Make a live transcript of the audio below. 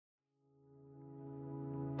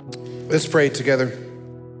Let's pray together.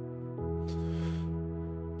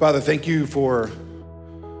 Father, thank you for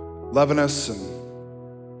loving us and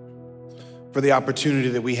for the opportunity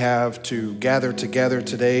that we have to gather together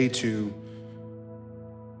today to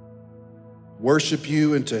worship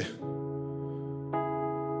you and to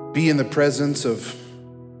be in the presence of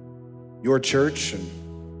your church and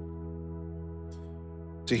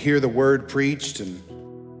to hear the word preached. And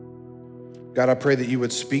God, I pray that you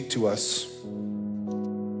would speak to us.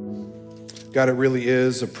 God, it really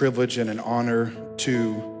is a privilege and an honor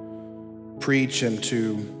to preach and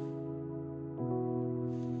to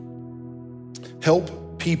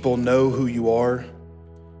help people know who you are.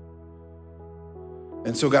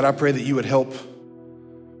 And so, God, I pray that you would help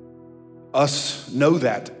us know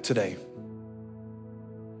that today,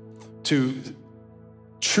 to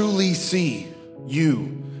truly see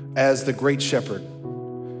you as the great shepherd.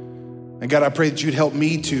 And God, I pray that you'd help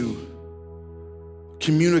me to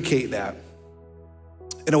communicate that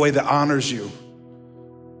in a way that honors you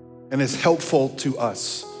and is helpful to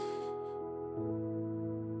us.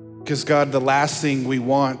 Because God, the last thing we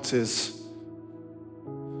want is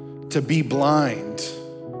to be blind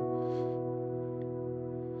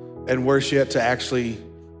and worse yet, to actually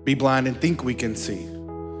be blind and think we can see.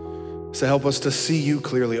 So help us to see you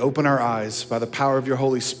clearly. Open our eyes by the power of your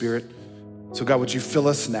Holy Spirit. So God, would you fill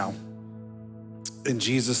us now? In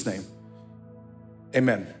Jesus' name,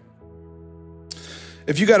 amen.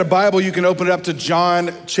 If you got a Bible, you can open it up to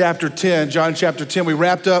John chapter 10. John chapter 10, we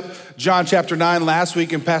wrapped up John chapter 9 last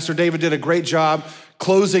week, and Pastor David did a great job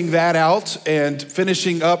closing that out and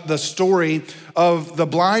finishing up the story of the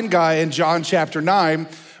blind guy in John chapter 9.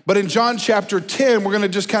 But in John chapter 10, we're gonna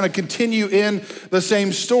just kind of continue in the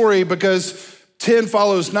same story because 10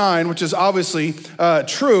 follows 9, which is obviously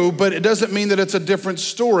true, but it doesn't mean that it's a different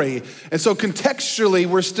story. And so contextually,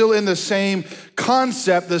 we're still in the same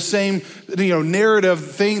concept, the same narrative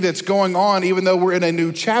thing that's going on, even though we're in a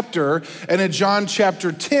new chapter. And in John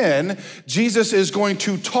chapter 10, Jesus is going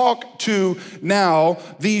to talk to now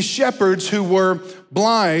these shepherds who were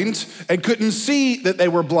blind and couldn't see that they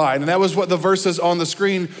were blind. And that was what the verses on the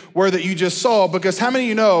screen were that you just saw. Because how many of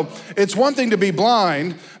you know it's one thing to be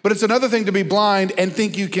blind, but it's another thing to be blind and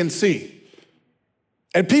think you can see?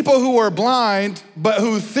 And people who are blind but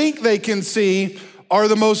who think they can see are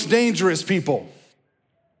the most dangerous people.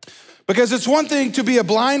 Because it's one thing to be a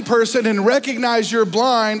blind person and recognize you're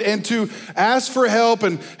blind and to ask for help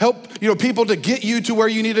and help people to get you to where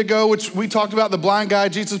you need to go, which we talked about the blind guy.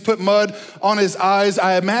 Jesus put mud on his eyes.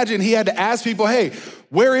 I imagine he had to ask people, hey,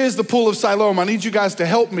 where is the pool of Siloam? I need you guys to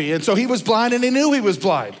help me. And so he was blind and he knew he was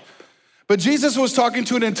blind. But Jesus was talking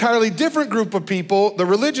to an entirely different group of people, the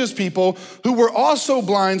religious people, who were also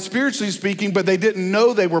blind, spiritually speaking, but they didn't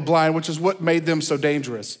know they were blind, which is what made them so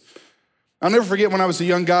dangerous. I'll never forget when I was a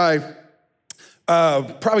young guy,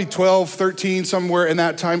 probably 12, 13, somewhere in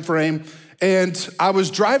that time frame. And I was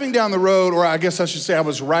driving down the road, or I guess I should say I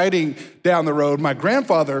was riding down the road. My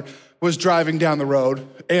grandfather was driving down the road.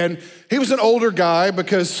 And he was an older guy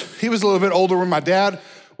because he was a little bit older when my dad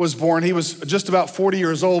was born. He was just about 40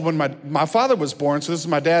 years old when my father was born. So this is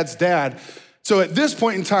my dad's dad. So at this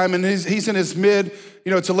point in time, and he's in his mid,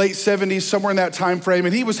 to late 70s, somewhere in that time frame,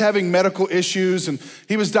 and he was having medical issues, and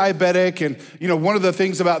he was diabetic, and one of the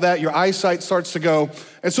things about that, your eyesight starts to go.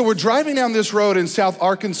 And so we're driving down this road in South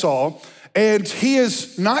Arkansas, and he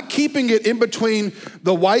is not keeping it in between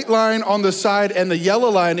the white line on the side and the yellow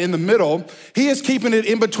line in the middle. He is keeping it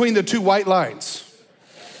in between the two white lines.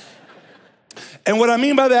 And what I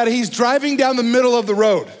mean by that, he's driving down the middle of the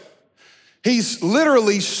road. He's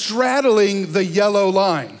literally straddling the yellow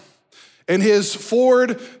line in his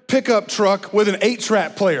Ford pickup truck with an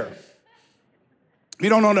 8-track player. You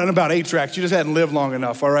don't know nothing about 8-tracks, you just hadn't lived long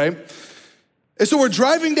enough, all right? And so we're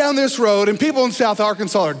driving down this road, and people in South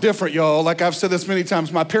Arkansas are different, y'all. Like I've said this many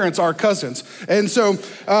times, my parents are cousins. And so,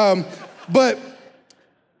 but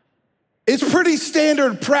it's pretty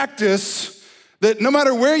standard practice that no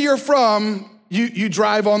matter where you're from, you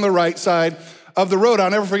drive on the right side of the road. I'll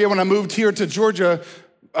never forget when I moved here to Georgia,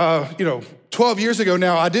 12 years ago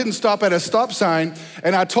now, I didn't stop at a stop sign,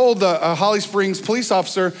 and I told the Holly Springs police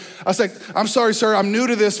officer, I was like, I'm sorry, sir, I'm new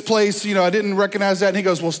to this place, I didn't recognize that. And he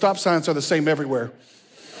goes, well, stop signs are the same everywhere.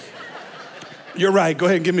 You're right, go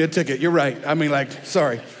ahead and give me a ticket, you're right.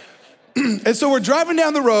 Sorry. And so we're driving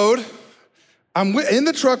down the road, I'm in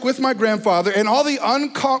the truck with my grandfather, and all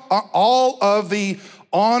of the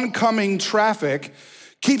oncoming traffic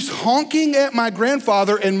keeps honking at my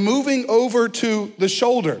grandfather and moving over to the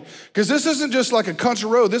shoulder. Because this isn't just like a country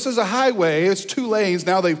road, this is a highway, it's 2 lanes,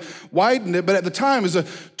 now they've widened it, but at the time it was a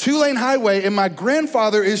 2-lane highway, and my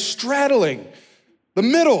grandfather is straddling the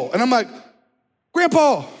middle. And I'm like,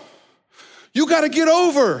 Grandpa, you got to get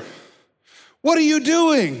over. What are you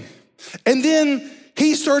doing? And then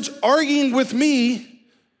he starts arguing with me,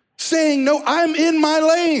 saying, no, I'm in my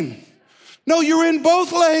lane. No, you're in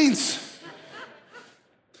both lanes.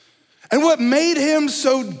 And what made him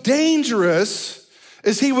so dangerous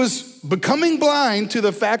is he was becoming blind to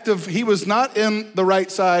the fact of he was not in the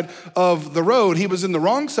right side of the road. He was in the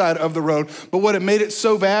wrong side of the road. But what it made it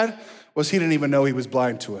so bad was he didn't even know he was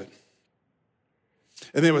blind to it.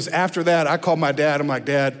 And then it was after that, I called my dad. I'm like,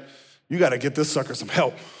 Dad, you got to get this sucker some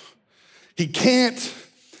help. He can't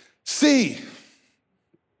see.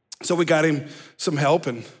 So we got him some help,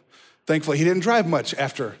 and thankfully he didn't drive much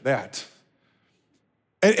after that.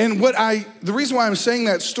 And the reason why I'm saying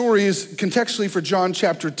that story is contextually for John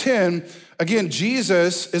chapter 10. Again,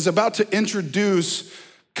 Jesus is about to introduce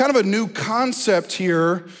kind of a new concept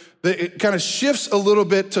here that it kind of shifts a little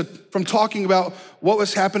bit from talking about what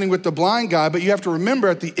was happening with the blind guy. But you have to remember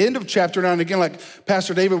at the end of chapter 9, again, like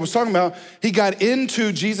Pastor David was talking about, he got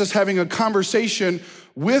into Jesus having a conversation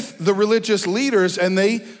with the religious leaders, and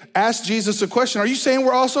they asked Jesus a question. Are you saying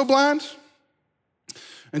we're also blind?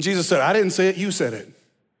 And Jesus said, I didn't say it, you said it.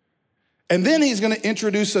 And then he's gonna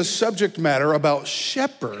introduce a subject matter about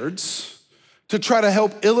shepherds to try to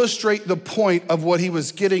help illustrate the point of what he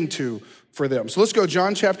was getting to for them. So let's go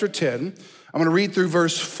John chapter 10. I'm gonna read through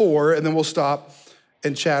verse 4 and then we'll stop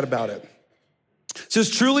and chat about it. It says,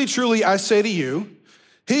 truly, truly, I say to you,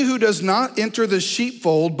 he who does not enter the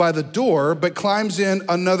sheepfold by the door, but climbs in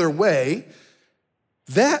another way,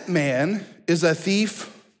 that man is a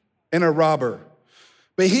thief and a robber.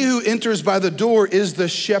 But he who enters by the door is the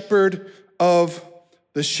shepherd of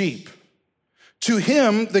the sheep. To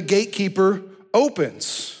him, the gatekeeper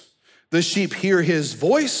opens. The sheep hear his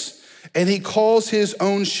voice, and he calls his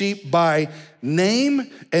own sheep by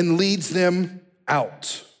name and leads them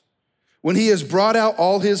out. When he has brought out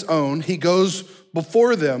all his own, he goes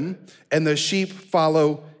before them, and the sheep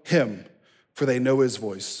follow him, for they know his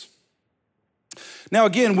voice. Now,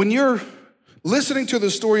 again, when you're listening to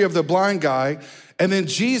the story of the blind guy, and then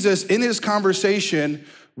Jesus, in his conversation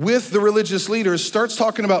with the religious leaders, starts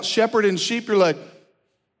talking about shepherd and sheep, you're like,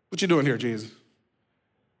 what you doing here, Jesus?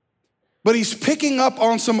 But he's picking up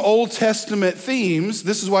on some Old Testament themes.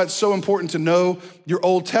 This is why it's so important to know your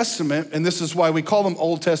Old Testament, and this is why we call them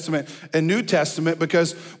Old Testament and New Testament,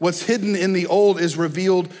 because what's hidden in the Old is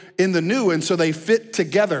revealed in the New, and so they fit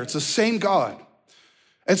together. It's the same God.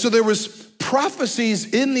 And so there was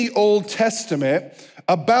prophecies in the Old Testament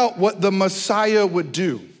about what the Messiah would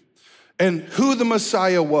do and who the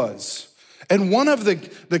Messiah was. And one of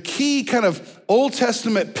the key kind of Old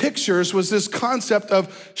Testament pictures was this concept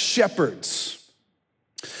of shepherds.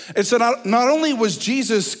 And so not only was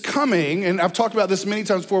Jesus coming, and I've talked about this many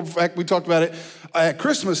times before, in fact, we talked about it at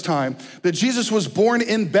Christmas time, that Jesus was born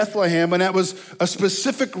in Bethlehem, and that was a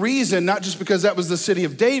specific reason, not just because that was the city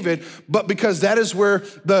of David, but because that is where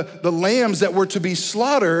the lambs that were to be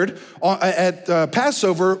slaughtered at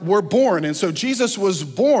Passover were born. And so Jesus was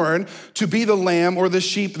born to be the lamb or the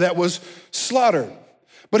sheep that was slaughtered.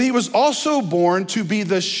 But he was also born to be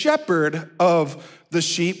the shepherd of the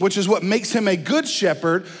sheep, which is what makes him a good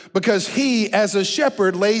shepherd, because he, as a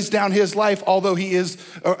shepherd, lays down his life, although he is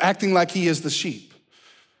acting like he is the sheep.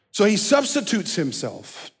 So he substitutes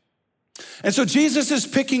himself. And so Jesus is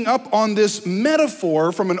picking up on this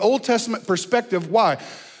metaphor from an Old Testament perspective. Why?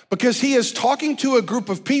 Because he is talking to a group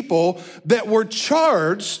of people that were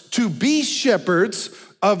charged to be shepherds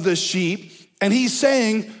of the sheep, and he's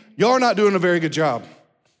saying, y'all are not doing a very good job.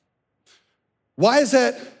 Why is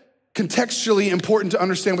that contextually important to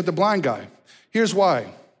understand with the blind guy? Here's why.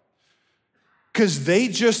 Because they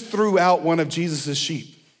just threw out one of Jesus's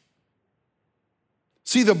sheep.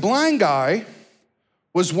 See, the blind guy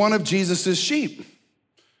was one of Jesus's sheep,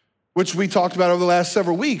 which we talked about over the last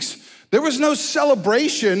several weeks. There was no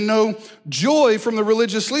celebration, no joy from the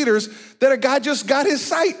religious leaders that a guy just got his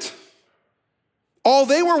sight. All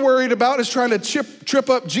they were worried about is trying to trip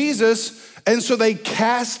up Jesus, and so they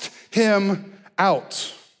cast him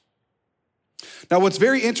out. Now, what's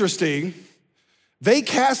very interesting, they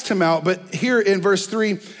cast him out, but here in verse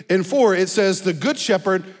 3 and 4, it says the good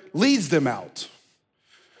shepherd leads them out.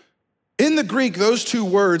 In the Greek, those two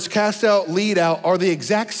words, cast out, lead out, are the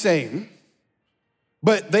exact same,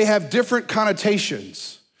 but they have different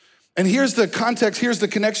connotations. And here's the context, here's the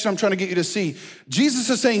connection I'm trying to get you to see. Jesus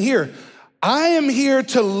is saying here, I am here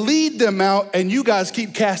to lead them out, and you guys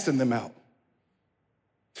keep casting them out.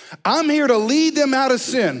 I'm here to lead them out of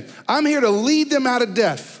sin. I'm here to lead them out of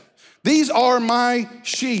death. These are my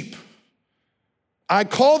sheep. I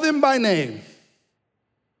call them by name.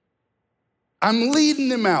 I'm leading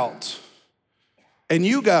them out. And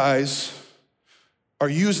you guys are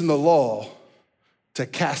using the law to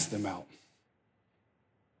cast them out.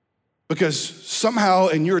 Because somehow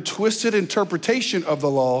in your twisted interpretation of the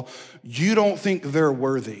law, you don't think they're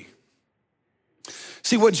worthy.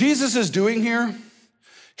 See, what Jesus is doing here,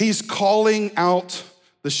 he's calling out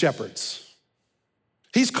the shepherds.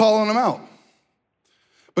 He's calling them out.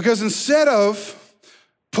 Because instead of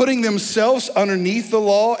putting themselves underneath the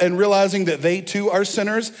law and realizing that they too are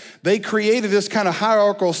sinners, they created this kind of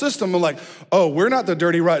hierarchical system of like, oh, we're not the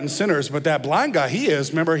dirty, rotten sinners, but that blind guy, he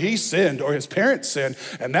is. Remember, he sinned or his parents sinned,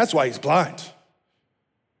 and that's why he's blind.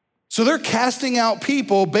 So they're casting out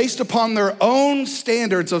people based upon their own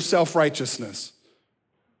standards of self-righteousness.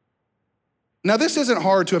 Now, this isn't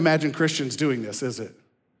hard to imagine Christians doing this, is it?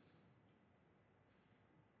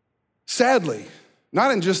 Sadly,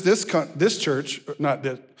 not in just this church, let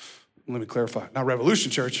me clarify, not Revolution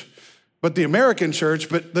Church, but the American church,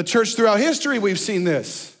 but the church throughout history, we've seen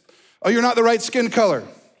this. Oh, you're not the right skin color,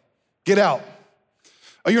 get out.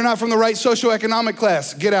 Oh, you're not from the right socioeconomic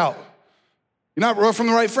class, get out. You're not from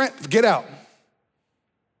the right friend, get out.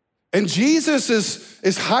 And Jesus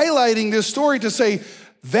is highlighting this story to say,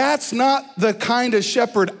 that's not the kind of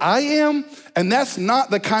shepherd I am, and that's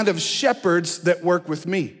not the kind of shepherds that work with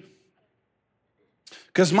me.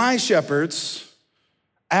 Because my shepherds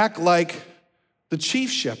act like the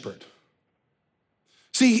chief shepherd.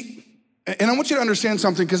 See, and I want you to understand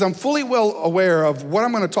something, because I'm fully well aware of what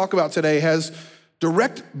I'm going to talk about today has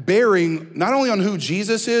direct bearing not only on who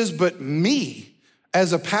Jesus is, but me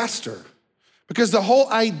as a pastor. Because the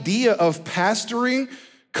whole idea of pastoring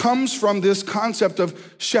comes from this concept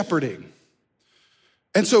of shepherding.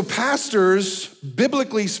 And so pastors,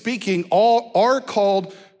 biblically speaking, all are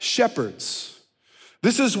called shepherds.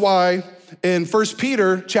 This is why in 1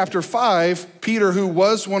 Peter chapter 5, Peter, who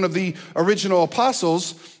was one of the original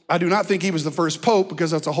apostles, I do not think he was the first pope because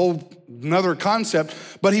that's a whole another concept,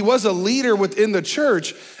 but he was a leader within the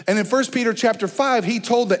church. And in 1 Peter chapter 5, he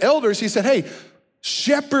told the elders, he said, hey,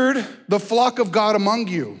 shepherd the flock of God among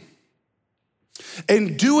you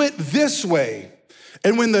and do it this way.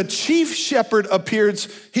 And when the chief shepherd appears,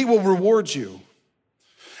 he will reward you.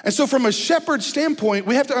 And so from a shepherd standpoint,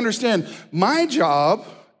 we have to understand my job,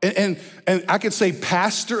 and I could say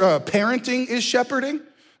parenting is shepherding.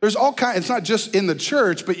 There's all kinds, it's not just in the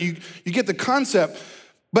church, but you get the concept.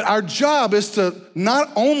 But our job is to not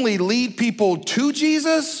only lead people to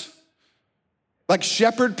Jesus, like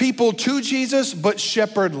shepherd people to Jesus, but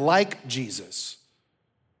shepherd like Jesus.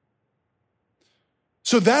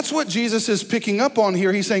 So that's what Jesus is picking up on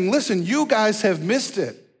here. He's saying, listen, you guys have missed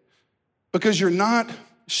it because you're not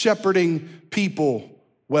shepherding people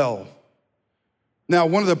well. Now,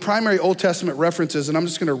 one of the primary Old Testament references, and I'm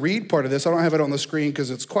just gonna read part of this, I don't have it on the screen because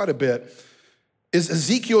it's quite a bit, is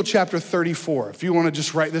Ezekiel chapter 34. If you wanna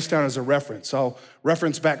just write this down as a reference, I'll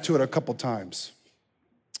reference back to it a couple times.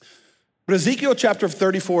 But Ezekiel chapter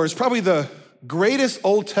 34 is probably the greatest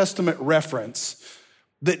Old Testament reference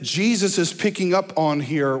that Jesus is picking up on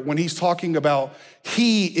here when he's talking about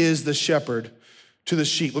he is the shepherd to the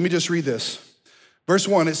sheep. Let me just read this. Verse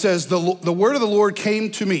 1, it says, the word of the Lord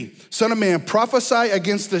came to me. Son of man, prophesy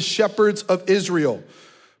against the shepherds of Israel.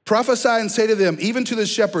 Prophesy and say to them, even to the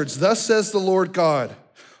shepherds, thus says the Lord God.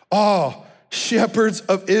 Oh, shepherds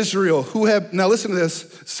of Israel who have, now listen to this.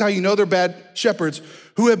 This is how you know they're bad shepherds,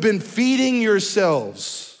 who have been feeding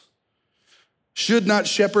yourselves. Should not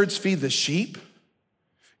shepherds feed the sheep?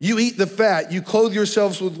 You eat the fat, you clothe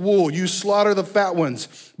yourselves with wool, you slaughter the fat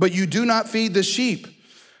ones, but you do not feed the sheep.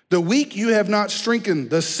 The weak you have not strengthened,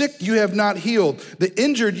 the sick you have not healed, the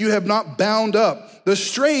injured you have not bound up, the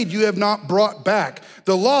strayed you have not brought back,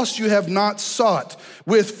 the lost you have not sought.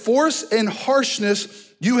 With force and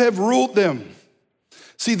harshness you have ruled them.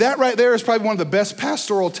 See, that right there is probably one of the best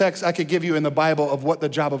pastoral texts I could give you in the Bible of what the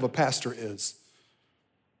job of a pastor is.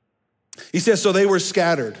 He says, so they were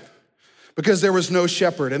scattered because there was no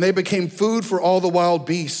shepherd, and they became food for all the wild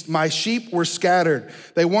beasts. My sheep were scattered.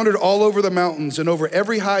 They wandered all over the mountains and over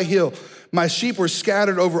every high hill. My sheep were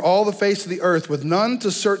scattered over all the face of the earth with none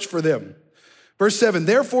to search for them. Verse 7,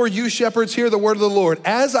 therefore you shepherds hear the word of the Lord.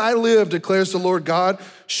 As I live, declares the Lord God,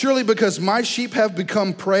 surely because my sheep have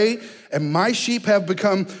become prey and my sheep have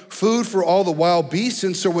become food for all the wild beasts,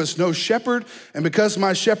 since there was no shepherd, and because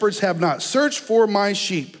my shepherds have not searched for my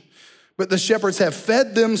sheep, but the shepherds have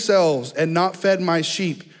fed themselves and not fed my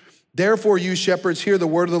sheep. Therefore, you shepherds, hear the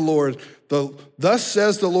word of the Lord. Thus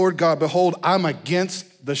says the Lord God, behold, I'm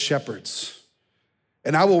against the shepherds,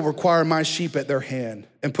 and I will require my sheep at their hand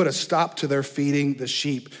and put a stop to their feeding the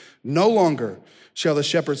sheep. No longer shall the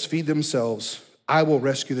shepherds feed themselves. I will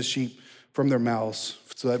rescue the sheep from their mouths,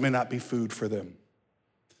 so that it may not be food for them.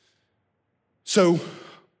 So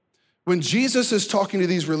when Jesus is talking to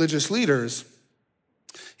these religious leaders,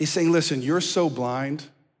 he's saying, listen, you're so blind,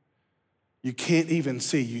 you can't even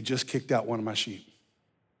see you just kicked out one of my sheep.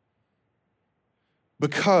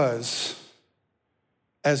 Because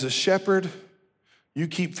as a shepherd, you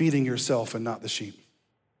keep feeding yourself and not the sheep.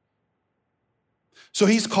 So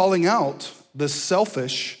he's calling out the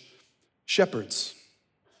selfish shepherds.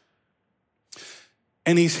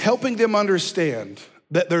 And he's helping them understand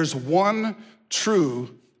that there's one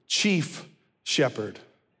true chief shepherd,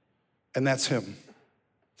 and that's him.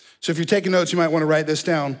 So if you're taking notes, you might want to write this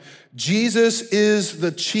down. Jesus is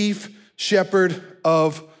the chief shepherd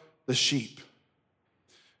of the sheep.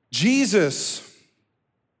 Jesus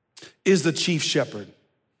is the chief shepherd.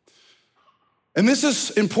 And this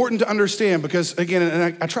is important to understand because, again,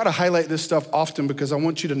 and I try to highlight this stuff often because I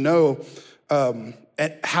want you to know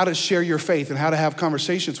how to share your faith and how to have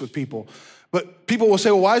conversations with people. But people will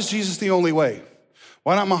say, well, why is Jesus the only way?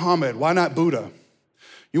 Why not Muhammad? Why not Buddha?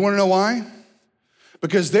 You want to know why?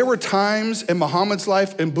 Because there were times in Muhammad's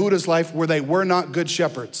life and Buddha's life where they were not good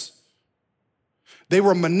shepherds. They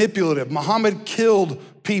were manipulative. Muhammad killed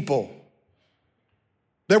people.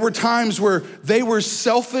 There were times where they were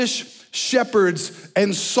selfish shepherds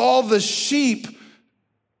and saw the sheep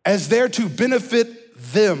as there to benefit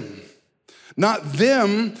them, not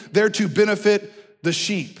them there to benefit the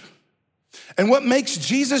sheep. And what makes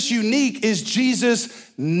Jesus unique is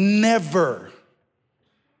Jesus never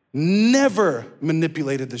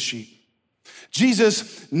manipulated the sheep.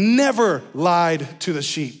 Jesus never lied to the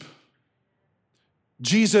sheep.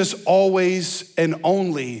 Jesus always and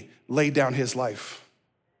only laid down his life.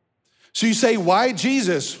 So you say, why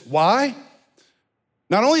Jesus? Why?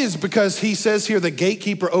 Not only is it because he says here the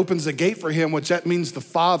gatekeeper opens the gate for him, which that means the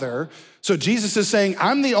Father. So Jesus is saying,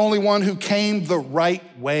 I'm the only one who came the right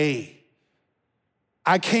way.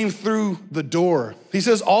 I came through the door. He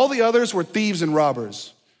says all the others were thieves and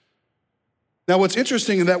robbers. Now what's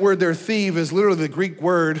interesting in that word there, thief, is literally the Greek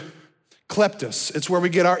word kleptos. It's where we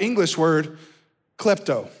get our English word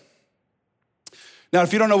klepto. Now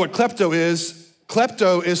if you don't know what klepto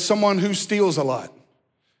is someone who steals a lot.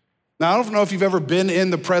 Now, I don't know if you've ever been in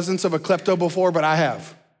the presence of a klepto before, but I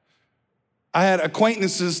have. I had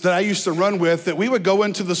acquaintances that I used to run with that we would go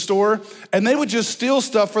into the store and they would just steal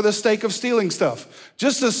stuff for the sake of stealing stuff,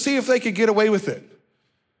 just to see if they could get away with it.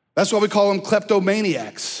 That's why we call them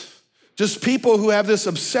kleptomaniacs. Just people who have this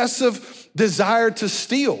obsessive desire to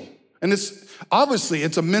steal. And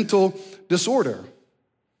it's a mental disorder.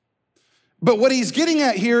 But what he's getting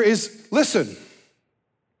at here is, listen,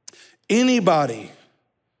 anybody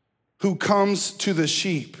who comes to the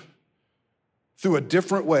sheep through a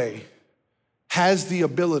different way has the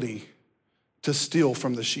ability to steal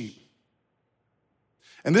from the sheep.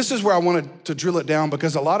 And this is where I wanted to drill it down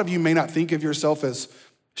because a lot of you may not think of yourself as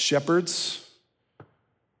shepherds.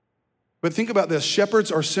 But think about this.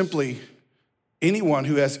 Shepherds are simply anyone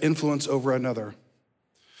who has influence over another.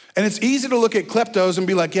 And it's easy to look at kleptos and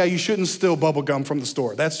be like, yeah, you shouldn't steal bubble gum from the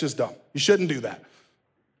store. That's just dumb. You shouldn't do that.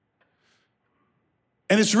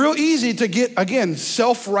 And it's real easy to get, again,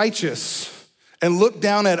 self-righteous and look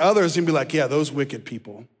down at others and be like, yeah, those wicked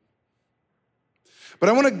people. But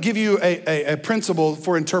I want to give you a principle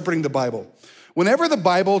for interpreting the Bible. Whenever the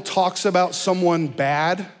Bible talks about someone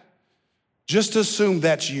bad, just assume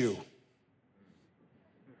that's you.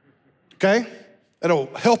 Okay?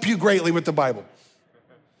 That'll help you greatly with the Bible.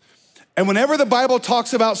 And whenever the Bible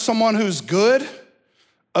talks about someone who's good,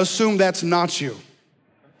 assume that's not you.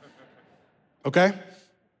 Okay?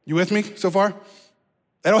 You with me so far?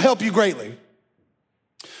 That'll help you greatly.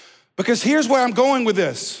 Because here's where I'm going with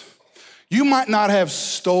this. You might not have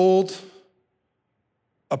stole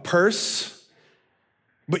a purse,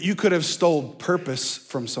 but you could have stole purpose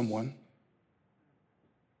from someone.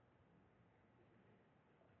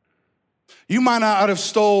 You might not have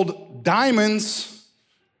stole diamonds,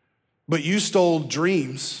 but you stole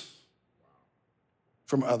dreams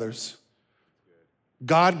from others.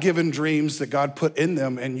 God-given dreams that God put in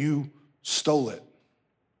them and you stole it.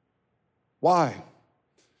 Why?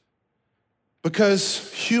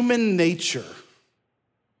 Because human nature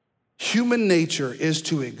is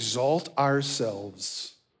to exalt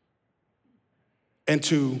ourselves and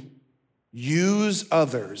to use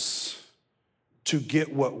others to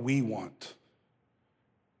get what we want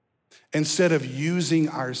instead of using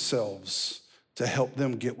ourselves to help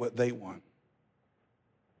them get what they want.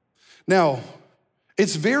 Now,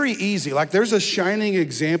 it's very easy. Like there's a shining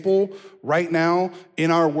example right now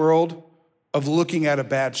in our world of looking at a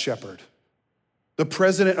bad shepherd. The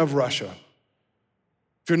president of Russia.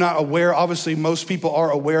 If you're not aware, obviously most people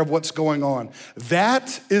are aware of what's going on.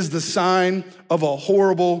 That is the sign of a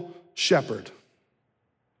horrible shepherd.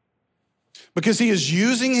 Because he is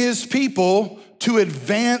using his people to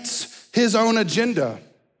advance his own agenda.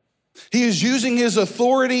 He is using his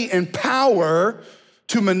authority and power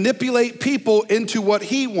to manipulate people into what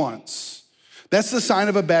he wants. That's the sign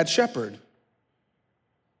of a bad shepherd.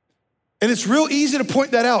 And it's real easy to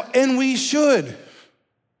point that out, and we should.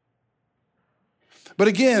 But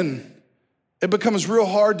again, it becomes real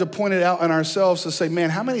hard to point it out in ourselves to say, man,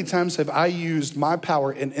 how many times have I used my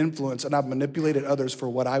power and influence and I've manipulated others for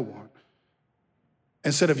what I want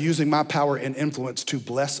instead of using my power and influence to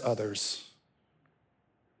bless others?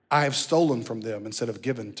 I have stolen from them instead of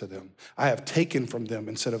given to them. I have taken from them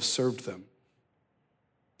instead of served them.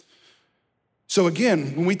 So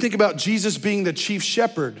again, when we think about Jesus being the chief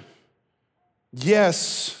shepherd,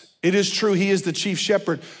 yes, it is true, he is the chief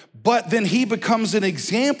shepherd, but then he becomes an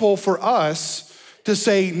example for us to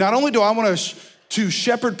say, not only do I want to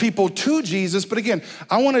shepherd people to Jesus, but again,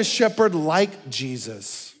 I want to shepherd like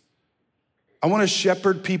Jesus. I want to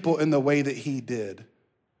shepherd people in the way that he did.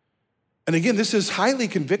 And again, this is highly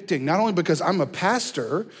convicting, not only because I'm a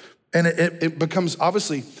pastor, and it becomes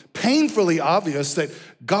obviously painfully obvious that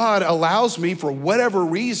God allows me, for whatever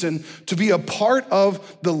reason, to be a part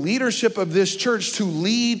of the leadership of this church to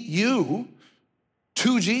lead you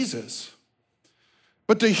to Jesus.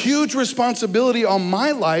 But the huge responsibility on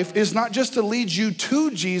my life is not just to lead you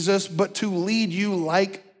to Jesus, but to lead you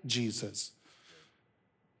like Jesus.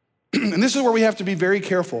 And this is where we have to be very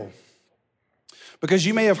careful. Because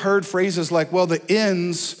you may have heard phrases like, well, the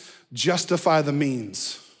ends justify the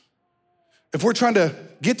means. If we're trying to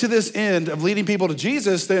get to this end of leading people to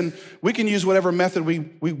Jesus, then we can use whatever method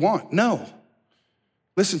we want. No.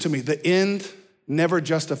 Listen to me, the end never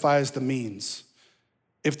justifies the means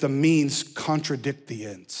if the means contradict the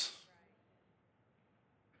ends.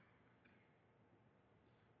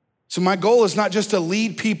 So my goal is not just to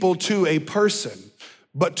lead people to a person,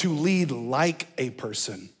 but to lead like a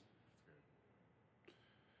person.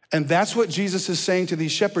 And that's what Jesus is saying to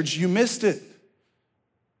these shepherds. You missed it.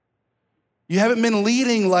 You haven't been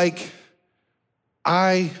leading like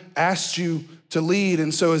I asked you to lead.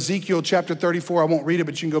 And so Ezekiel chapter 34, I won't read it,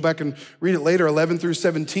 but you can go back and read it later, 11 through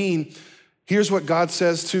 17. Here's what God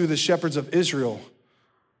says to the shepherds of Israel.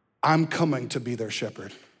 I'm coming to be their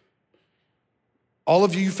shepherd. All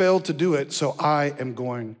of you failed to do it, so I am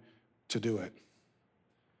going to do it.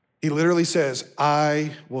 He literally says,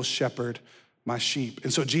 I will shepherd my sheep.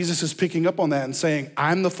 And so Jesus is picking up on that and saying,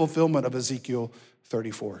 I'm the fulfillment of Ezekiel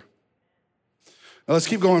 34. Now let's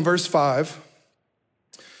keep going, verse 5.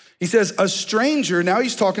 He says, a stranger, now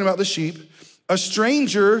he's talking about the sheep, a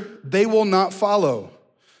stranger they will not follow,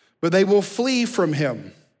 but they will flee from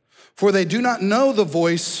him, for they do not know the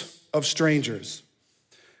voice of strangers.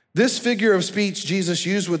 This figure of speech Jesus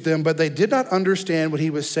used with them, but they did not understand what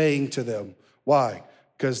he was saying to them. Why?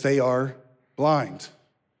 Because they are blind.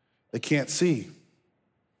 They can't see.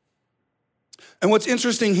 And what's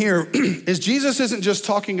interesting here is Jesus isn't just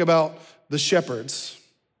talking about the shepherds.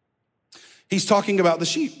 He's talking about the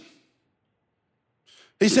sheep.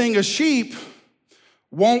 He's saying a sheep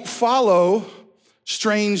won't follow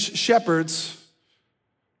strange shepherds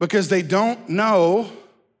because they don't know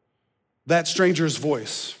that stranger's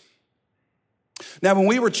voice. Now, when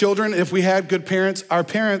we were children, if we had good parents, our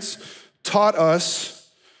parents taught us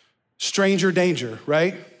stranger danger,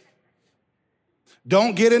 right?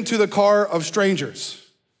 Don't get into the car of strangers.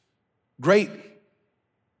 Great.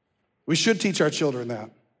 We should teach our children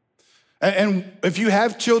that. And if you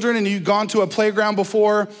have children and you've gone to a playground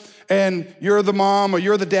before and you're the mom or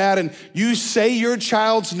you're the dad and you say your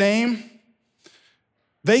child's name,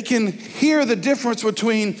 they can hear the difference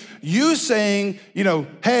between you saying,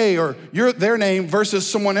 hey, or their name versus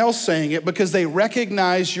someone else saying it because they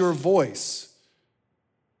recognize your voice.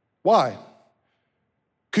 Why?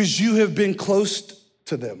 Because you have been close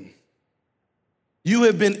to them. You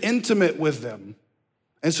have been intimate with them,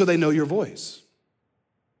 and so they know your voice.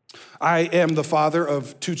 I am the father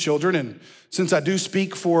of 2 children, and since I do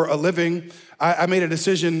speak for a living, I made a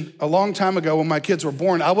decision a long time ago when my kids were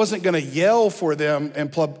born. I wasn't gonna yell for them in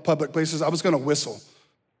public places. I was gonna whistle,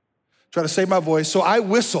 try to save my voice. So I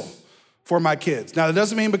whistle for my kids. Now, that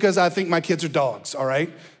doesn't mean because I think my kids are dogs, all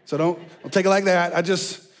right? So don't take it like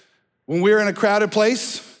that. When we're in a crowded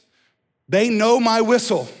place, they know my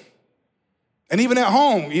whistle. And even at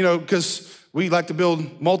home, because we like to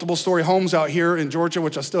build multiple story homes out here in Georgia,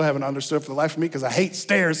 which I still haven't understood for the life of me because I hate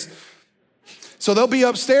stairs. So they'll be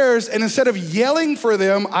upstairs, and instead of yelling for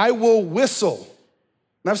them, I will whistle.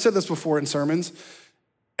 And I've said this before in sermons.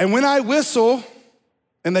 And when I whistle,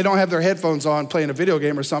 and they don't have their headphones on playing a video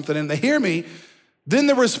game or something and they hear me, then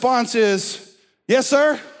the response is, yes,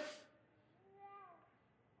 sir?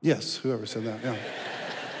 Yes, whoever said that, yeah.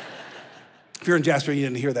 If you're in Jasper, you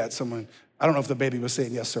didn't hear that, I don't know if the baby was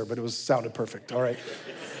saying yes, sir, but sounded perfect, all right?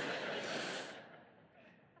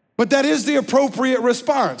 But that is the appropriate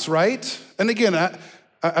response, right? And again,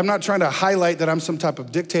 I'm not trying to highlight that I'm some type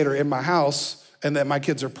of dictator in my house and that my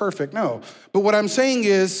kids are perfect, no. But what I'm saying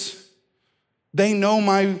is they know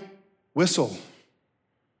my whistle.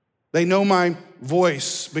 They know my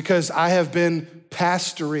voice because I have been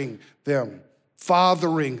pastoring them,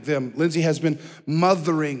 fathering them. Lindsay has been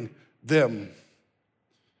mothering them.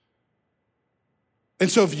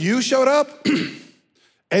 And so if you showed up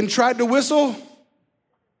and tried to whistle,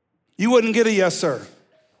 you wouldn't get a yes, sir.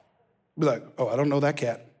 Be like, oh, I don't know that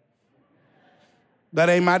cat. That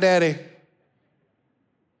ain't my daddy.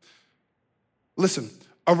 Listen,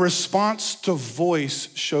 a response to voice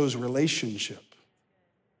shows relationship.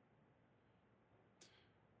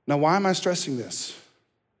 Now, why am I stressing this?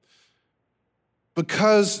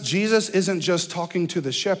 Because Jesus isn't just talking to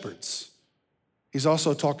the shepherds, he's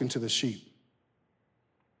also talking to the sheep.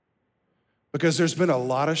 Because there's been a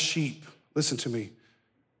lot of sheep, listen to me,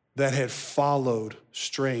 that had followed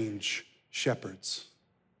strange shepherds.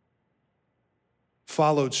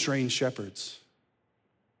 Followed strange shepherds.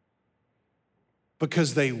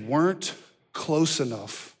 Because they weren't close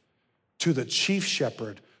enough to the chief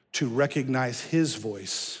shepherd to recognize his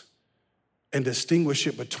voice and distinguish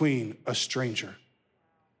it between a stranger.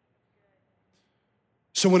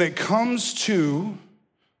 So when it comes to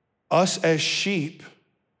us as sheep,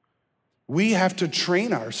 we have to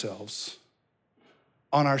train ourselves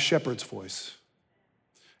on our shepherd's voice.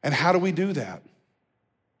 And how do we do that?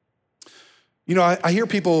 You know, I hear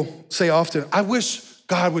people say often, I wish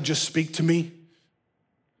God would just speak to me.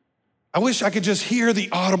 I wish I could just hear the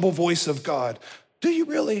audible voice of God. Do you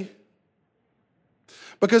really?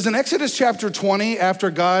 Because in Exodus chapter 20,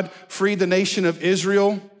 after God freed the nation of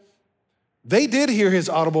Israel, they did hear his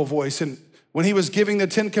audible voice. And when he was giving the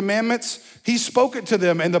 10 Commandments, he spoke it to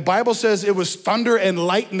them. And the Bible says it was thunder and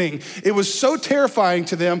lightning. It was so terrifying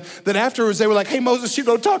to them that afterwards they were like, hey, Moses, you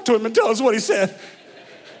go talk to him and tell us what he said.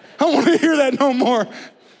 I don't want to hear that no more.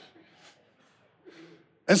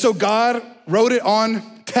 And so God wrote it on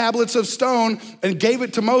tablets of stone and gave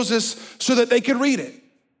it to Moses so that they could read it.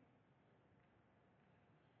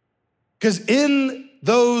 Because in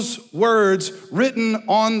those words written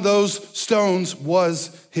on those stones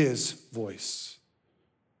was his voice.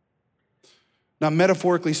 Now,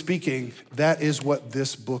 metaphorically speaking, that is what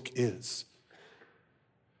this book is.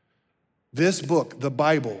 This book, the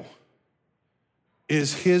Bible,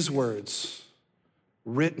 is his words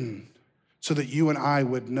written so that you and I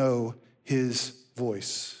would know his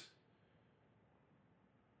voice.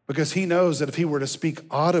 Because he knows that if he were to speak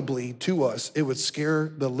audibly to us, it would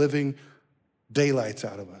scare the living daylights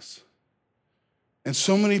out of us. And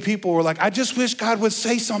so many people were like, I just wish God would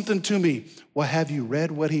say something to me. Well, have you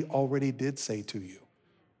read what he already did say to you?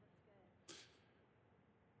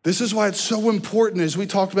 This is why it's so important, as we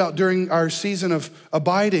talked about during our season of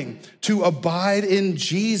abiding, to abide in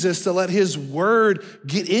Jesus, to let his word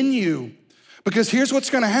get in you. Because here's what's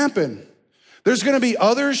gonna happen. There's gonna be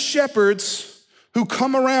other shepherds who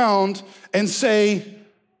come around and say,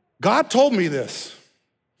 God told me this.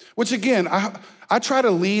 Which again, I try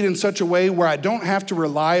to lead in such a way where I don't have to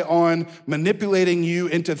rely on manipulating you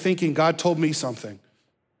into thinking God told me something.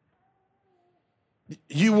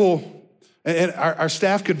 You will, and our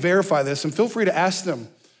staff could verify this, and feel free to ask them.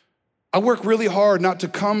 I work really hard not to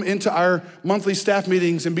come into our monthly staff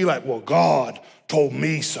meetings and be like, well, God told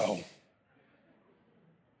me so.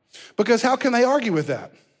 Because how can they argue with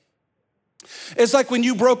that? It's like when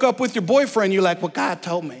you broke up with your boyfriend, you're like, well, God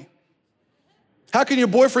told me. How can your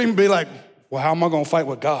boyfriend be like, well, how am I gonna fight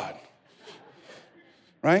with God?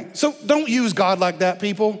 Right? So don't use God like that,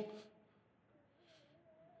 people.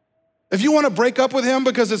 If you wanna break up with him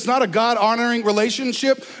because it's not a God-honoring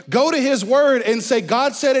relationship, go to his word and say,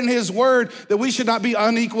 God said in his word that we should not be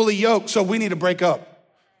unequally yoked, so we need to break up.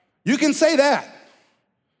 You can say that.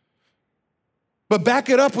 But back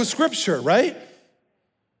it up with scripture, right?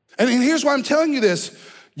 And here's why I'm telling you this.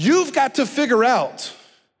 You've got to figure out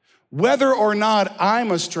whether or not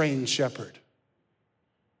I'm a strange shepherd.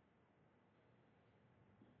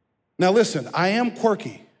 Now listen, I am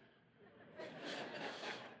quirky.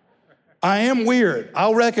 I am weird.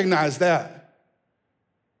 I'll recognize that.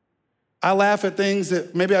 I laugh at things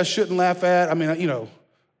that maybe I shouldn't laugh at. I mean, you know,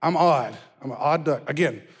 I'm odd. I'm an odd duck.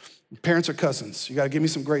 Again, parents are cousins. You gotta give me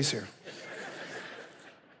some grace here.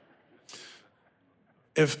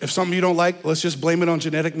 If something you don't like, let's just blame it on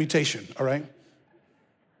genetic mutation, all right?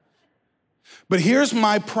 But here's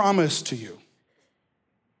my promise to you.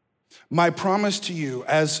 My promise to you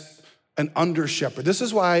as an under shepherd. This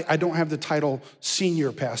is why I don't have the title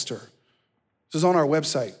senior pastor. This is on our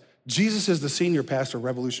website. Jesus is the senior pastor of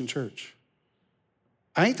Revolution Church.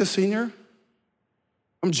 I ain't the senior.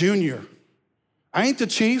 I'm junior. I ain't the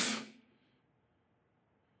chief.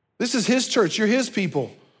 This is his church. You're his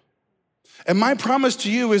people. And my promise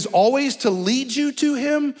to you is always to lead you to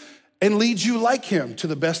him and lead you like him to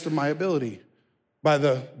the best of my ability by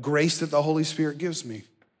the grace that the Holy Spirit gives me.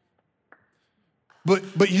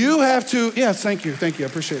 But you have to, yes, thank you, I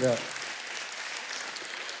appreciate that.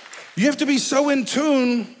 You have to be so in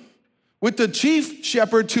tune with the chief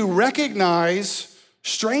shepherd to recognize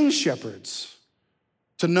strange shepherds,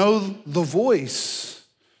 to know the voice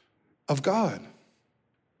of God.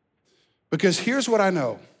 Because here's what I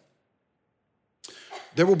know.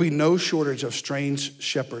 There will be no shortage of strange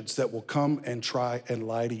shepherds that will come and try and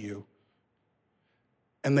lie to you.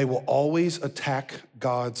 And they will always attack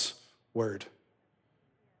God's word.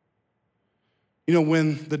 You know,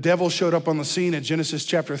 when the devil showed up on the scene in Genesis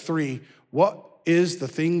chapter 3, what is the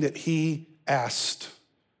thing that he asked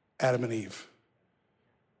Adam and Eve?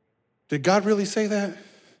 Did God really say that?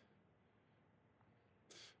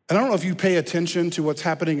 And I don't know if you pay attention to what's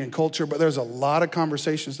happening in culture, but there's a lot of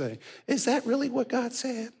conversations today. Is that really what God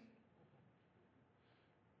said?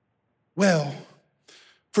 Well,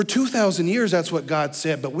 for 2,000 years, that's what God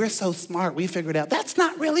said, but we're so smart, we figured out that's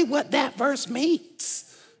not really what that verse means.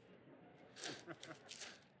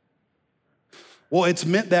 Well, it's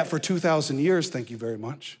meant that for 2,000 years, thank you very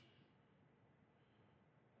much.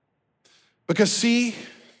 Because see,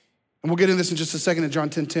 and we'll get into this in just a second in John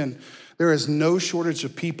 10:10, there is no shortage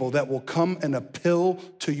of people that will come and appeal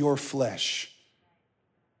to your flesh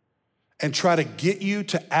and try to get you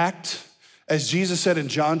to act, as Jesus said in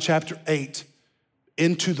John chapter 8,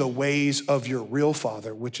 into the ways of your real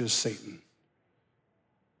father, which is Satan.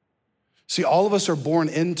 See, all of us are born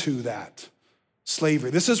into that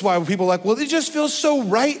slavery. This is why people are like, well, it just feels so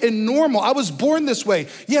right and normal. I was born this way.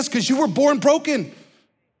 Yes, because you were born broken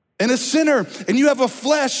and a sinner, and you have a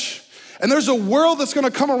flesh, and there's a world that's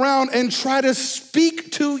gonna come around and try to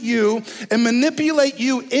speak to you and manipulate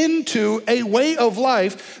you into a way of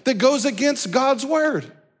life that goes against God's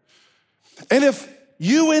word. And if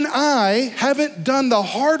you and I haven't done the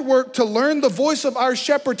hard work to learn the voice of our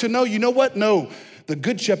shepherd to know, you know what? No, the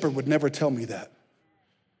good shepherd would never tell me that.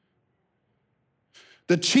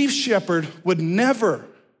 The chief shepherd would never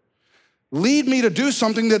lead me to do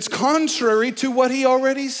something that's contrary to what he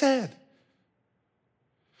already said.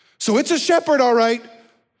 So it's a shepherd, all right,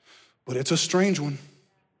 but it's a strange one.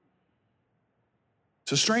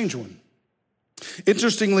 It's a strange one.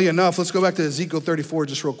 Interestingly enough, let's go back to Ezekiel 34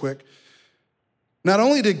 just real quick. Not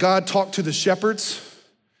only did God talk to the shepherds,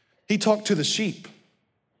 he talked to the sheep.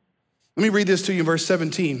 Let me read this to you in verse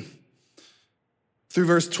 17 through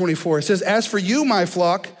verse 24. It says, as for you, my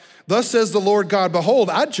flock, thus says the Lord God, behold,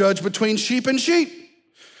 I judge between sheep and sheep,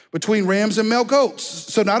 between rams and male goats.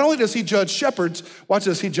 So not only does he judge shepherds, watch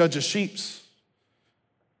this, he judges sheeps.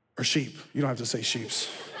 Or sheep, you don't have to say sheeps.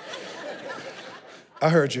 I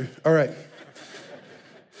heard you, all right.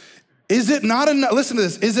 Is it not enough, listen to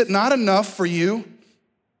this, is it not enough for you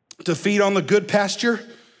to feed on the good pasture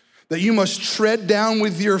that you must tread down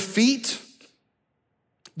with your feet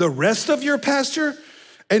the rest of your pasture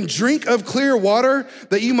and drink of clear water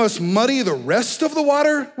that you must muddy the rest of the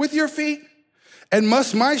water with your feet? And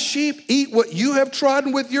must my sheep eat what you have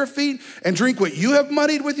trodden with your feet and drink what you have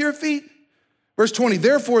muddied with your feet? Verse 20,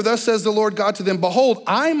 therefore, thus says the Lord God to them, behold,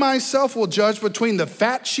 I myself will judge between the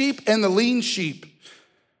fat sheep and the lean sheep.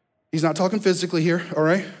 He's not talking physically here, all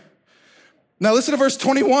right? Now listen to verse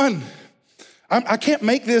 21. I can't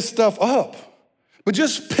make this stuff up, but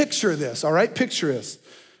just picture this, all right? Picture this.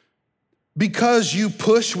 Because you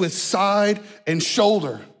push with side and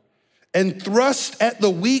shoulder and thrust at the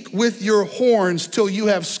weak with your horns till you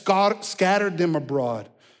have scattered them abroad,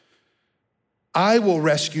 I will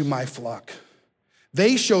rescue my flock.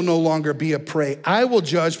 They shall no longer be a prey. I will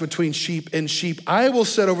judge between sheep and sheep. I will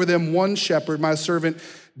set over them one shepherd, my servant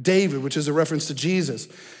David, which is a reference to Jesus.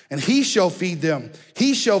 And he shall feed them.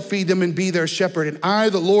 He shall feed them and be their shepherd. And I,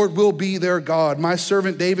 the Lord, will be their God. My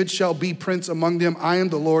servant David shall be prince among them. I am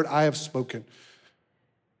the Lord, I have spoken.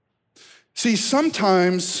 See,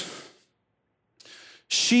 sometimes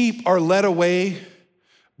sheep are led away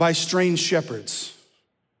by strange shepherds.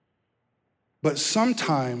 But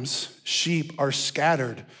sometimes sheep are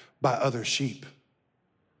scattered by other sheep.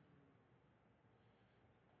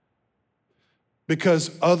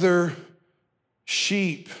 Because other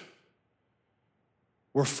sheep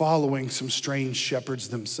were following some strange shepherds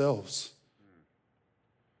themselves.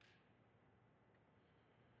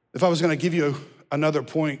 If I was gonna give you another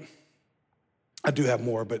point, I do have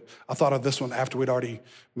more, but I thought of this one after we'd already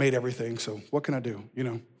made everything, so what can I do,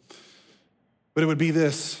 But it would be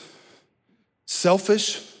this: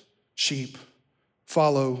 selfish sheep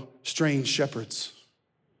follow strange shepherds.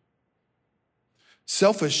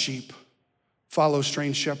 Selfish sheep follow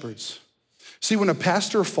strange shepherds. See, when a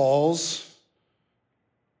pastor falls,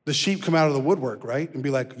 the sheep come out of the woodwork, right? And be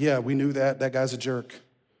like, yeah, we knew that guy's a jerk.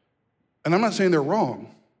 And I'm not saying they're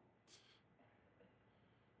wrong,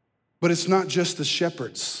 but it's not just the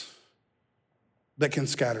shepherds that can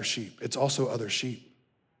scatter sheep. It's also other sheep.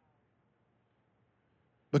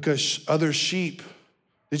 Because other sheep,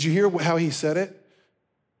 did you hear how he said it?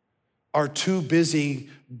 Are too busy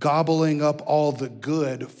gobbling up all the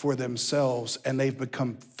good for themselves, and they've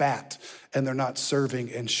become fat, and they're not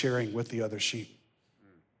serving and sharing with the other sheep.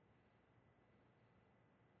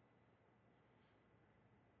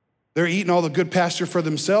 They're eating all the good pasture for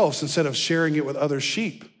themselves instead of sharing it with other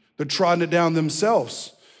sheep. They're trotting it down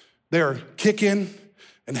themselves. They're kicking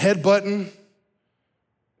and headbutting.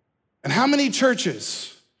 And how many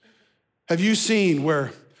churches have you seen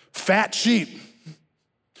where fat sheep,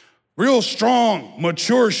 real strong,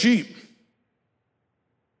 mature sheep,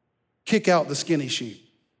 kick out the skinny sheep,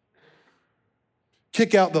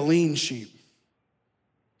 kick out the lean sheep?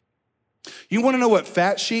 You wanna know what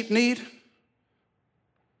fat sheep need?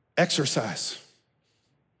 Exercise.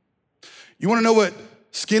 You wanna know what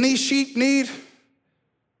skinny sheep need?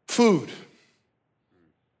 Food.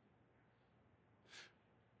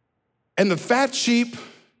 And the fat sheep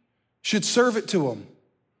should serve it to them.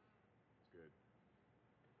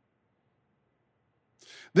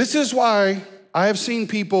 This is why I have seen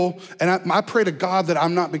people, and I pray to God that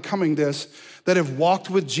I'm not becoming this, that have walked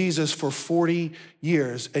with Jesus for 40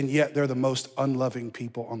 years, and yet they're the most unloving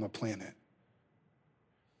people on the planet.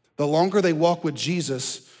 The longer they walk with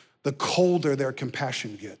Jesus, the colder their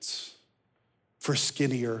compassion gets for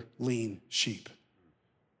skinnier, lean sheep,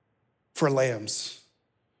 for lambs.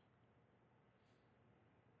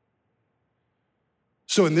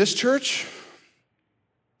 So in this church,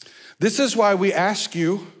 this is why we ask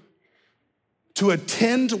you to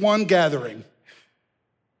attend one gathering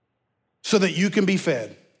so that you can be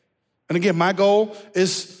fed. And again, my goal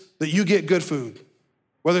is that you get good food.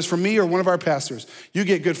 Whether it's from me or one of our pastors, you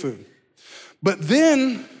get good food. But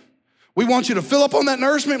then we want you to fill up on that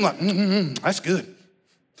nourishment, like, that's good.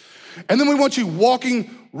 And then we want you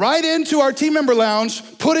walking right into our team member lounge,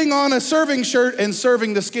 putting on a serving shirt and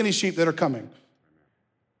serving the skinny sheep that are coming.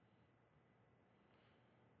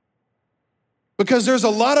 Because there's a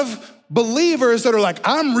lot of believers that are like,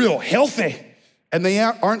 I'm real healthy, and they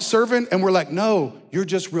aren't serving, and we're like, no, you're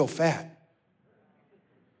just real fat.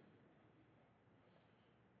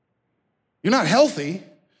 You're not healthy,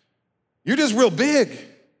 you're just real big.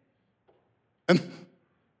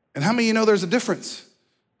 And how many of you know there's a difference?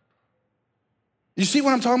 You see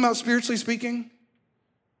what I'm talking about spiritually speaking?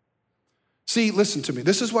 See, listen to me.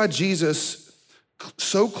 This is why Jesus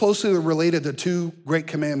so closely related the two great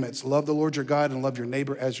commandments: love the Lord your God and love your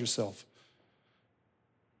neighbor as yourself.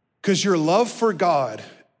 Because your love for God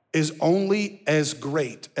is only as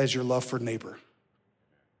great as your love for neighbor.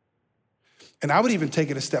 And I would even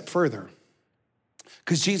take it a step further,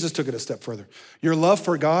 because Jesus took it a step further. Your love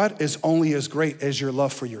for God is only as great as your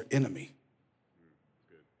love for your enemy.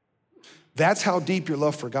 That's how deep your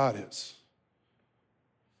love for God is.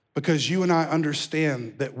 Because you and I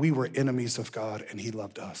understand that we were enemies of God and he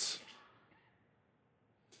loved us.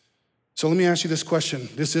 So let me ask you this question.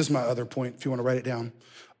 This is my other point, if you want to write it down.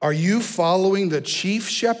 Are you following the chief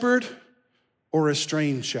shepherd or a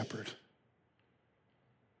strange shepherd?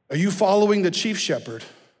 Are you following the chief shepherd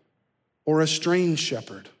or a strange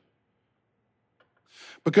shepherd?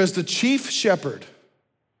 Because the chief shepherd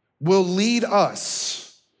will lead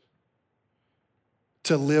us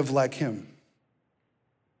to live like him,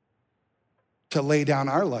 to lay down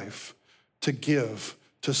our life, to give,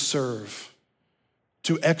 to serve,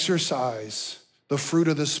 to exercise the fruit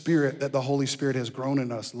of the Spirit that the Holy Spirit has grown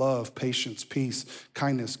in us: love, patience, peace,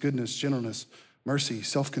 kindness, goodness, gentleness, mercy,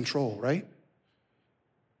 self-control, right?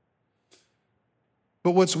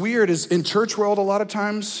 But what's weird is in church world, a lot of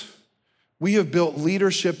times, we have built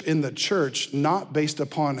leadership in the church not based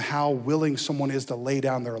upon how willing someone is to lay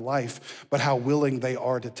down their life, but how willing they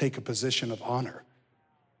are to take a position of honor.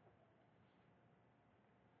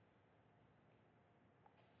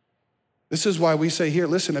 This is why we say here,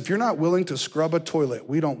 listen, if you're not willing to scrub a toilet,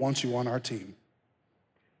 we don't want you on our team.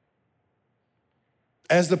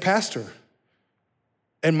 As the pastor,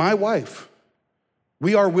 and my wife,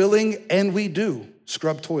 we are willing and we do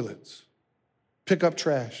scrub toilets, pick up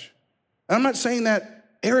trash. And I'm not saying that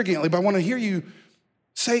arrogantly, but I want to hear you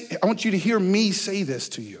say, I want you to hear me say this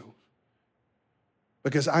to you,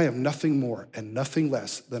 because I am nothing more and nothing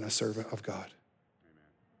less than a servant of God.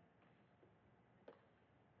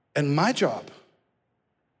 And my job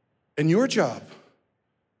and your job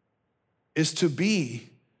is to be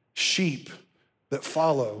sheep that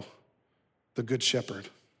follow the good shepherd.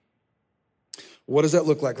 What does that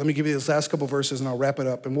look like? Let me give you these last couple verses and I'll wrap it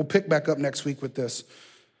up, and we'll pick back up next week with this.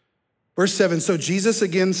 Verse 7, so Jesus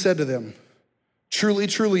again said to them, truly,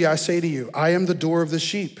 truly, I say to you, I am the door of the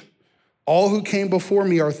sheep. All who came before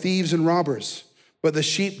me are thieves and robbers, but the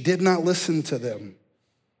sheep did not listen to them.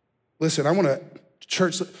 Listen,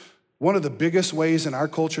 church, one of the biggest ways in our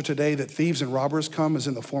culture today that thieves and robbers come is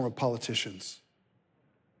in the form of politicians.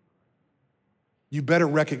 You better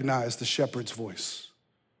recognize the shepherd's voice.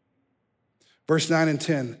 Verse 9 and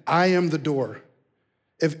 10, I am the door.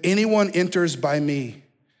 If anyone enters by me,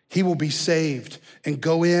 he will be saved and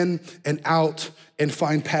go in and out and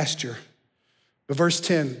find pasture. But verse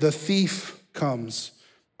 10, the thief comes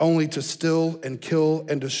only to steal and kill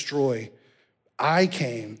and destroy. I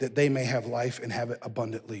came that they may have life and have it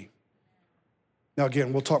abundantly. Now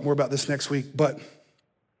again, we'll talk more about this next week, but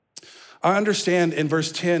I understand in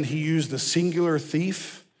verse 10, he used the singular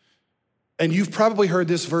thief. And you've probably heard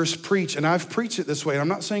this verse preached, and I've preached it this way. I'm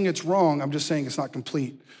not saying it's wrong, I'm just saying it's not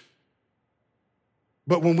complete.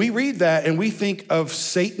 But when we read that and we think of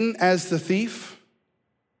Satan as the thief,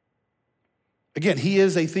 again, he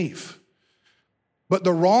is a thief. But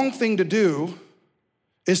the wrong thing to do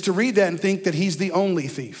is to read that and think that he's the only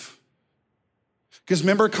thief. Because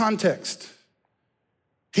remember context.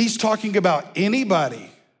 He's talking about anybody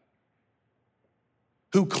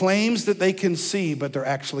who claims that they can see, but they're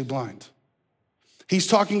actually blind. He's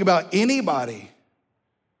talking about anybody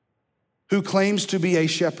who claims to be a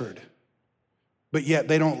shepherd, but yet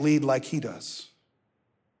they don't lead like he does.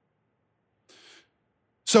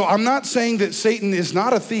 So I'm not saying that Satan is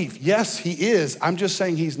not a thief. Yes, he is. I'm just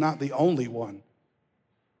saying he's not the only one.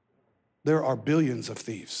 There are billions of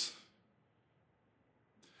thieves.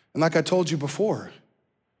 And like I told you before,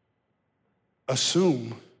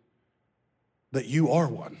 assume that you are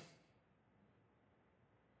one.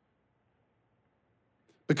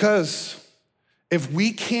 Because if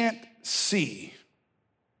we can't see,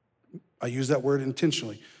 I use that word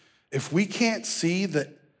intentionally, if we can't see the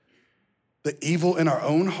evil in our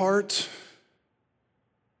own heart,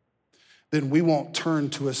 then we won't turn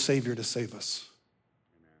to a Savior to save us.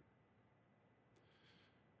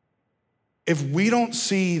 If we don't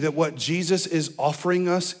see that what Jesus is offering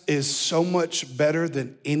us is so much better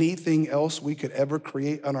than anything else we could ever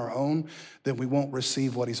create on our own, then we won't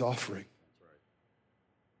receive what he's offering.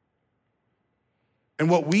 And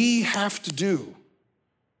what we have to do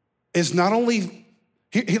is not only,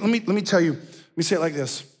 let me tell you, let me say it like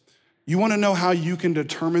this. You wanna know how you can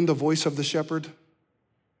determine the voice of the shepherd?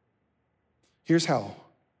 Here's how.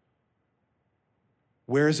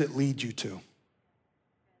 Where does it lead you to?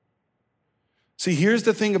 See, here's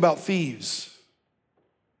the thing about thieves.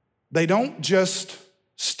 They don't just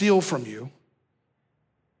steal from you.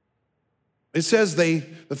 It says the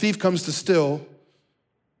thief comes to steal,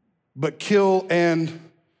 but kill and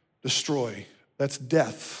destroy. That's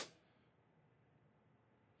death.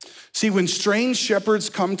 See, when strange shepherds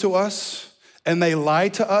come to us and they lie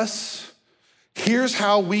to us, here's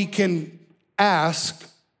how we can ask,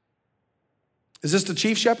 is this the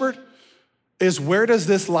chief shepherd? Where does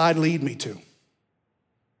this lie lead me to?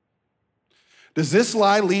 Does this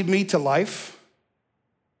lie lead me to life?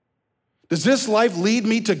 Does this life lead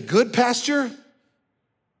me to good pasture?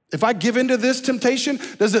 If I give into this temptation,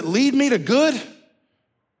 does it lead me to good?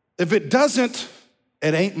 If it doesn't,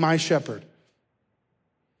 it ain't my shepherd.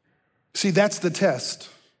 See, that's the test.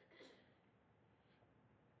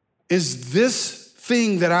 Is this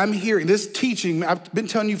thing that I'm hearing, this teaching, I've been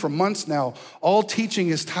telling you for months now, all teaching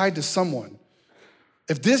is tied to someone.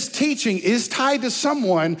 If this teaching is tied to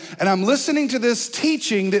someone and I'm listening to this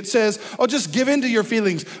teaching that says, oh, just give into your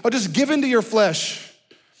feelings, oh, just give into your flesh,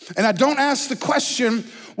 and I don't ask the question,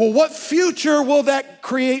 well, what future will that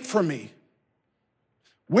create for me?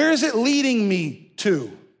 Where is it leading me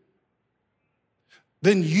to?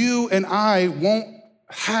 Then you and I won't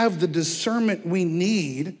have the discernment we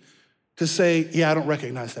need to say, yeah, I don't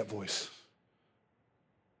recognize that voice.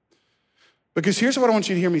 Because here's what I want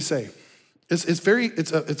you to hear me say.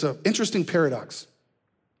 It's an interesting paradox.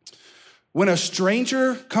 When a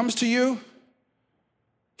stranger comes to you,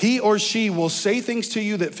 he or she will say things to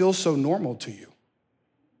you that feel so normal to you.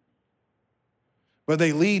 but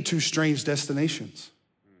they lead to strange destinations.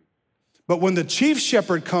 But when the chief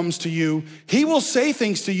shepherd comes to you, he will say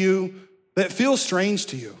things to you that feel strange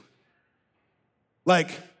to you.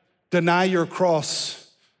 Like, deny your cross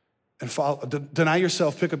and follow, deny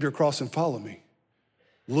yourself, pick up your cross and follow me.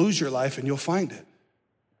 Lose your life and you'll find it.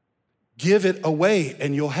 Give it away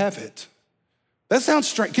and you'll have it. That sounds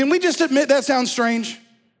strange. Can we just admit that sounds strange?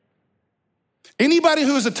 Anybody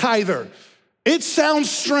who is a tither, it sounds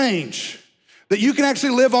strange that you can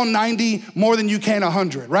actually live on 90 more than you can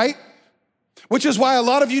 100, right? Which is why a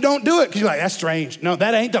lot of you don't do it, because you're like, that's strange. No,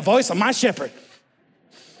 that ain't the voice of my shepherd.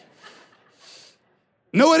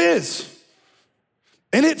 No, it is.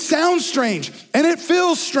 And it sounds strange, and it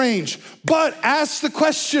feels strange, but ask the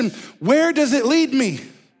question, where does it lead me?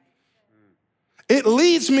 It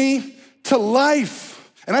leads me to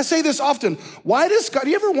life. And I say this often, why does God, do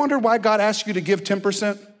you ever wonder why God asks you to give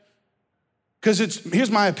 10%? Because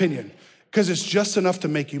here's my opinion, because it's just enough to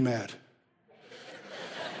make you mad.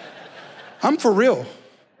 I'm for real.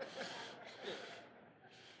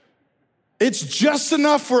 It's just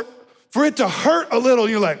enough for it to hurt a little.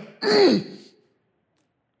 You're like,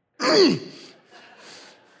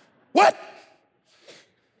 What?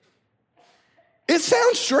 It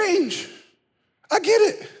sounds strange. I get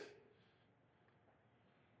it.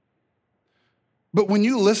 But when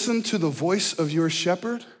you listen to the voice of your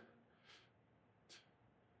shepherd,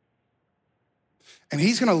 and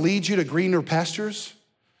he's gonna lead you to greener pastures,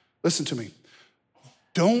 listen to me.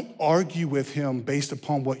 Don't argue with him based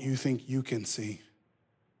upon what you think you can see.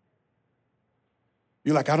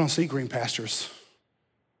 You're like, I don't see green pastures.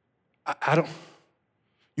 I don't,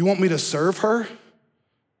 you want me to serve her?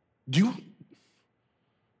 You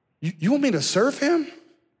want me to serve him?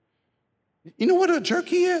 You know what a jerk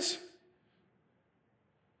he is?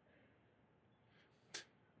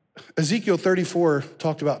 Ezekiel 34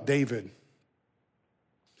 talked about David.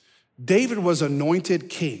 David was anointed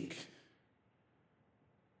king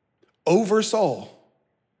over Saul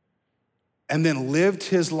and then lived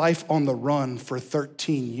his life on the run for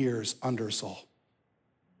 13 years under Saul.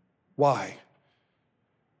 Why?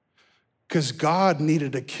 Because God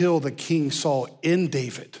needed to kill the king Saul in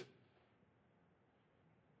David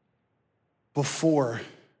before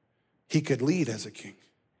he could lead as a king.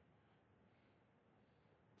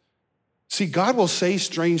 See, God will say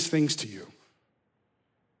strange things to you,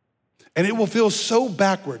 and it will feel so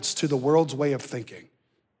backwards to the world's way of thinking.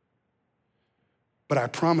 But I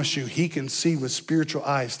promise you, he can see with spiritual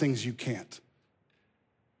eyes things you can't.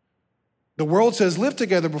 The world says, live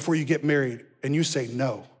together before you get married, and you say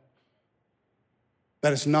no.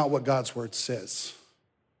 That is not what God's word says.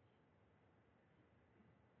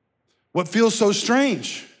 What feels so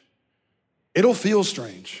strange? It'll feel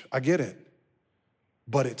strange, I get it.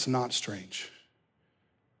 But it's not strange,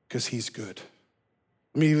 because he's good.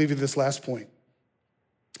 Let me leave you this last point.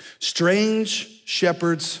 Strange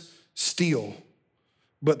shepherds steal,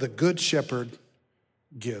 but the good shepherd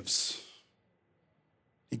gives.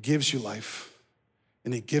 He gives you life,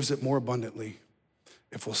 and he gives it more abundantly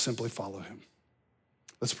if we'll simply follow him.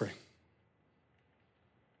 Let's pray.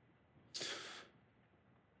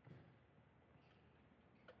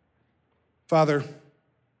 Father,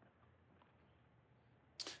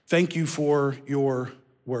 thank you for your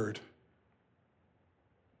word.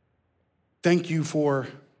 Thank you for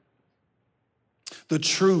the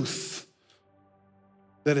truth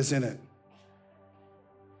that is in it.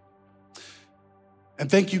 And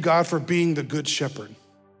thank you, God, for being the good shepherd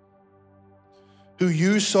who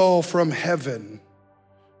you saw from heaven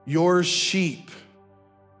your sheep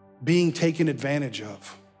being taken advantage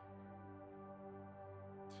of.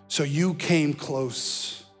 So you came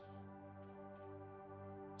close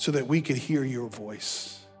so that we could hear your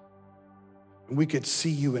voice and we could see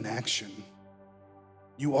you in action.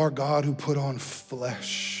 You are God who put on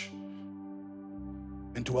flesh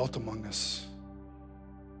and dwelt among us.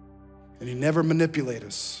 And you never manipulate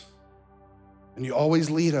us. And you always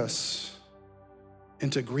lead us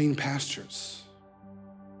into green pastures.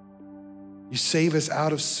 You save us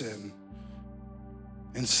out of sin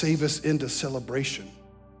and save us into celebration.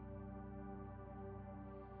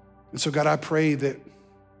 And so, God, I pray that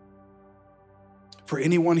for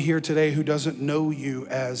anyone here today who doesn't know you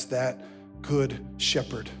as that good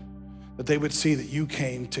shepherd, that they would see that you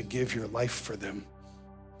came to give your life for them.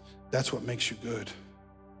 That's what makes you good.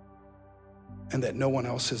 And that no one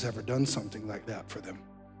else has ever done something like that for them.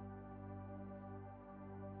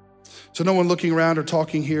 So no one looking around or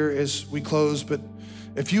talking here as we close, but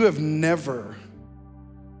if you have never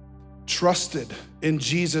trusted in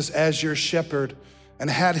Jesus as your shepherd and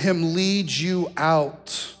had him lead you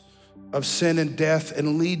out of sin and death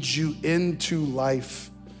and leads you into life,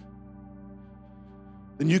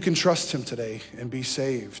 then you can trust him today and be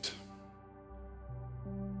saved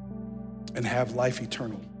and have life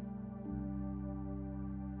eternal.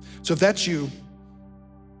 So if that's you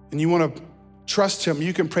and you want to trust him,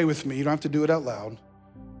 you can pray with me. You don't have to do it out loud,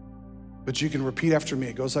 but you can repeat after me.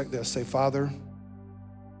 It goes like this. Say, Father,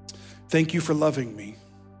 thank you for loving me,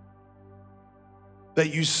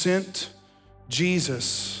 that you sent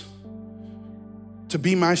Jesus to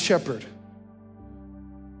be my shepherd,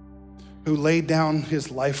 who laid down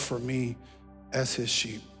his life for me as his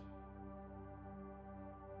sheep.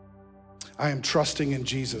 I am trusting in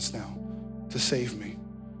Jesus now to save me,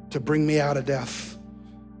 to bring me out of death.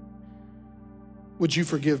 Would you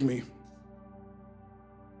forgive me?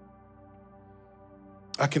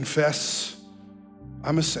 I confess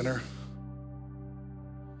I'm a sinner,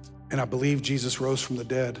 and I believe Jesus rose from the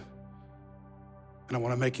dead, and I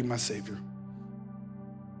want to make him my Savior.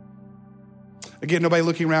 Again, nobody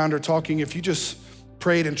looking around or talking. If you just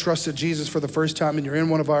prayed and trusted Jesus for the first time and you're in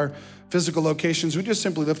one of our physical locations, we just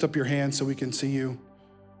simply lift up your hand so we can see you.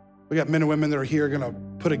 We got men and women that are here gonna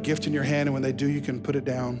put a gift in your hand, and when they do, you can put it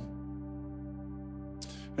down.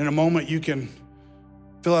 In a moment, you can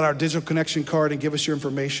fill out our digital connection card and give us your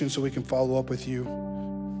information so we can follow up with you.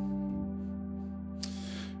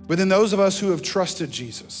 But then those of us who have trusted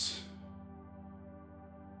Jesus,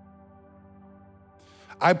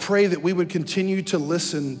 I pray that we would continue to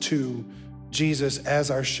listen to Jesus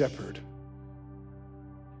as our shepherd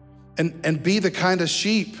and be the kind of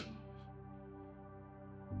sheep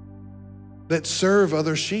that serve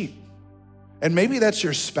other sheep. And maybe that's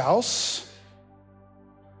your spouse,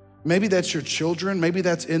 maybe that's your children, maybe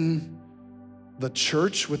that's in the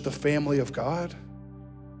church with the family of God.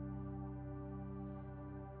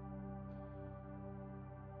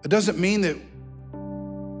 It doesn't mean that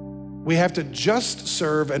we have to just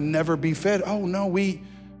serve and never be fed. Oh no, we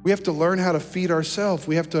have to learn how to feed ourselves.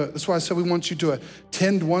 That's why I said we want you to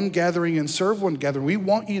attend one gathering and serve one gathering. We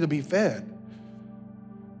want you to be fed.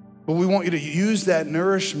 But we want you to use that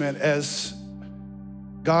nourishment as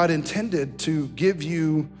God intended, to give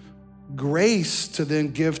you grace to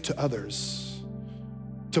then give to others,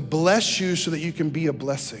 to bless you so that you can be a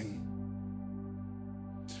blessing.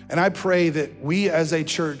 And I pray that we as a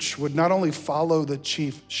church would not only follow the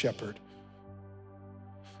chief shepherd,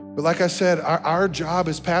 but like I said, our job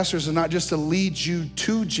as pastors is not just to lead you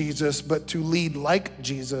to Jesus, but to lead like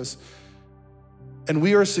Jesus. And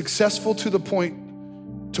we are successful to the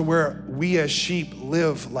point to where we as sheep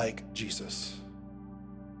live like Jesus.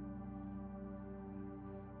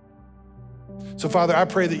 So Father, I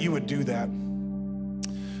pray that you would do that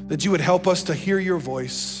you would help us to hear your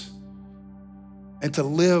voice and to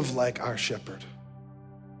live like our shepherd.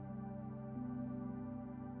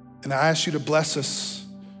 And I ask you to bless us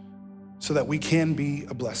so that we can be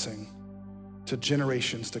a blessing to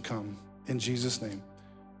generations to come. In Jesus' name,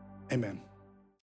 amen.